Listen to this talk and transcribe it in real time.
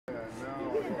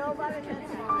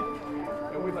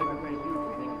And we'd like to thank you.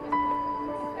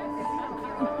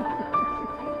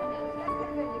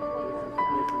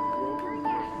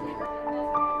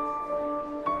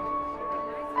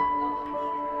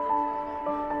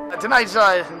 Tonight's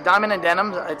Diamond and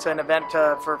Denim. It's an event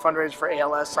for a fundraiser for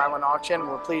ALS Silent Auction.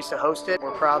 We're pleased to host it.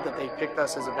 We're proud that they picked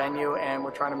us as a venue, and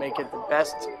we're trying to make it the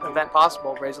best event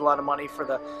possible. Raise a lot of money for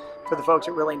the folks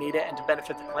that really need it, and to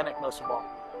benefit the clinic most of all.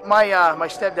 My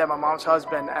stepdad, my mom's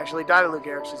husband, actually died of Lou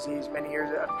Gehrig's disease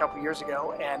a couple years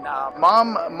ago, and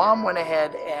mom went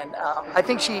ahead and I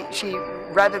think she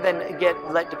rather than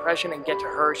let depression and get to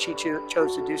her, she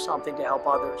chose to do something to help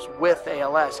others with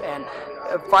ALS, and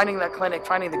finding that clinic,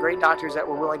 finding the great doctors that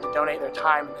were willing to donate their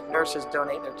time, the nurses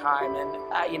donate their time, and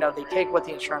they take what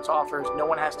the insurance offers. No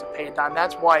one has to pay a dime.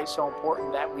 That's why it's so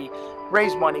important that we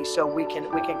raise money so we can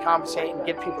compensate and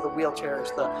give people the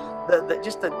wheelchairs,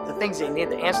 just the things they need,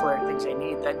 the ancillary things they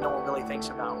need that no one really thinks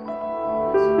about.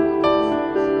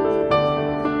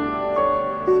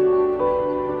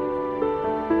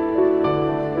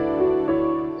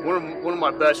 One of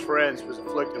my best friends was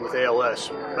afflicted with ALS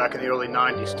back in the early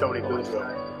 90s, Tony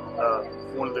Boudreaux.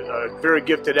 One of the very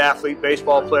gifted athlete,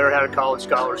 baseball player, had a college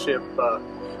scholarship.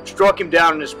 Struck him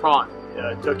down in his prime.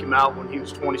 Took him out when he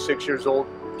was 26 years old,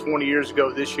 20 years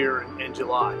ago this year in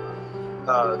July.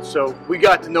 So we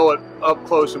got to know it up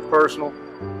close and personal.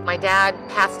 My dad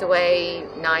passed away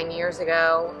 9 years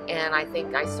ago, and I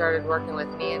think I started working with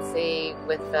Nancy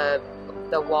with the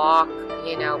walk,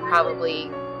 probably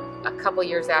a couple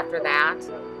years after that.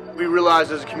 We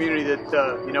realized as a community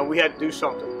that we had to do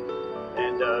something,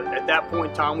 and at that point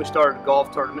in time we started a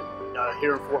golf tournament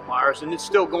here in Fort Myers, and it's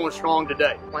still going strong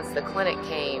today. Once the clinic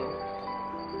came,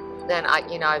 then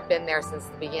I've been there since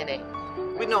the beginning.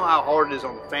 We know how hard it is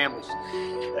on the families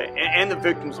and the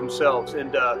victims themselves,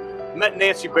 and met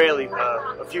Nancy Bailey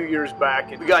a few years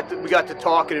back, and we got to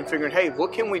talking and figuring, hey,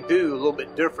 what can we do a little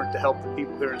bit different to help the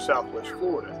people here in Southwest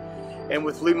Florida? And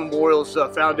with Lee Memorial's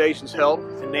Foundation's help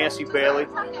and Nancy Bailey,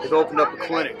 they've opened up a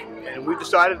clinic, and we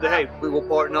decided that, hey, we will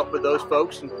partner up with those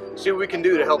folks and see what we can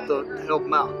do to help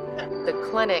them out. The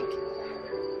clinic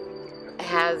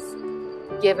has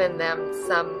given them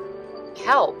some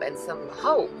help and some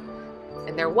hope,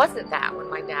 and there wasn't that when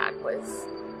my dad was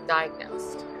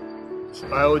diagnosed.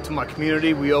 I owe it to my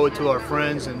community, we owe it to our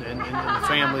friends and the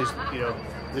families,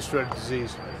 this dreaded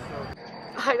disease.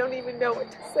 I don't even know what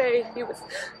to say.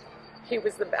 He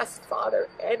was the best father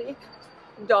any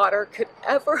daughter could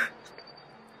ever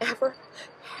have.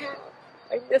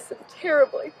 I miss him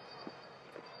terribly.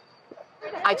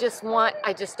 I just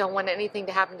don't want anything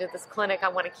to happen to this clinic. I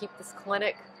want to keep this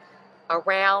clinic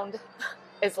around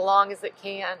as long as it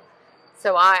can.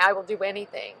 So I will do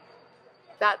anything.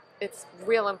 It's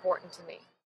real important to me.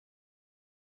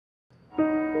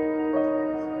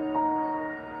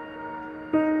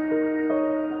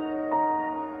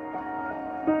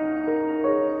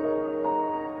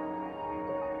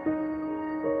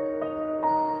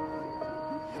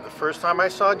 The first time I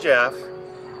saw Jeff,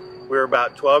 we were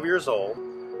about 12 years old.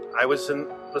 I was in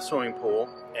the swimming pool,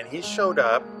 and he showed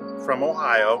up from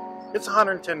Ohio. It's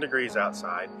 110 degrees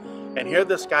outside, and here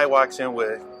this guy walks in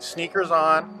with sneakers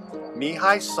on,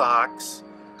 knee-high socks,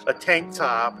 a tank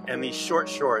top, and these short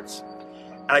shorts.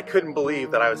 And I couldn't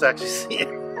believe that I was actually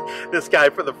seeing this guy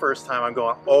for the first time. I'm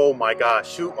going, oh my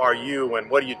gosh, who are you and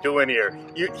what are you doing here?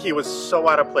 He was so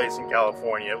out of place in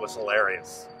California, it was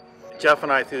hilarious. Jeff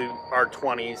and I, through our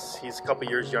 20s, he's a couple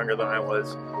years younger than I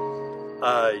was,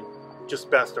 just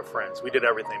best of friends. We did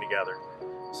everything together.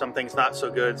 Some things not so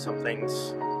good, some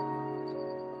things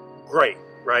great,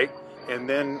 right? And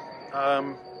then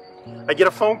I get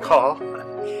a phone call,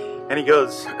 and he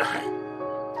goes,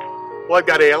 well, I've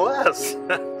got ALS.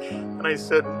 And I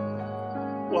said,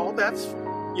 well, that's,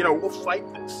 we'll fight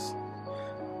this.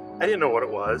 I didn't know what it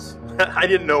was. I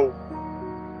didn't know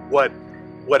what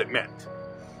it meant.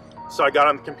 So I got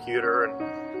on the computer, and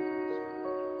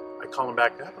I call him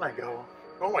back up, and I go,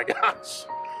 oh my gosh,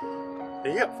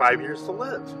 you got 5 years to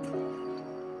live.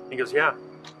 He goes, yeah.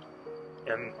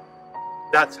 And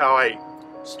that's how I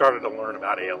started to learn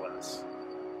about ALS.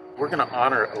 We're going to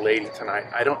honor a lady tonight.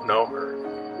 I don't know her,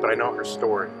 but I know her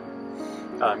story,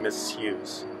 Mrs.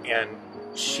 Hughes. And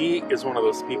she is one of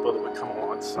those people that would come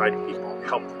alongside people and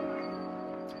help them.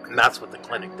 And that's what the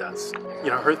clinic does.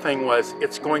 Her thing was,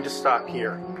 it's going to stop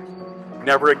here.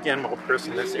 Never again will a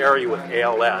person in this area with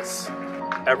ALS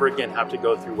ever again have to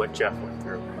go through what Jeff went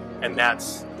through. And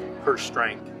that's her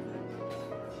strength.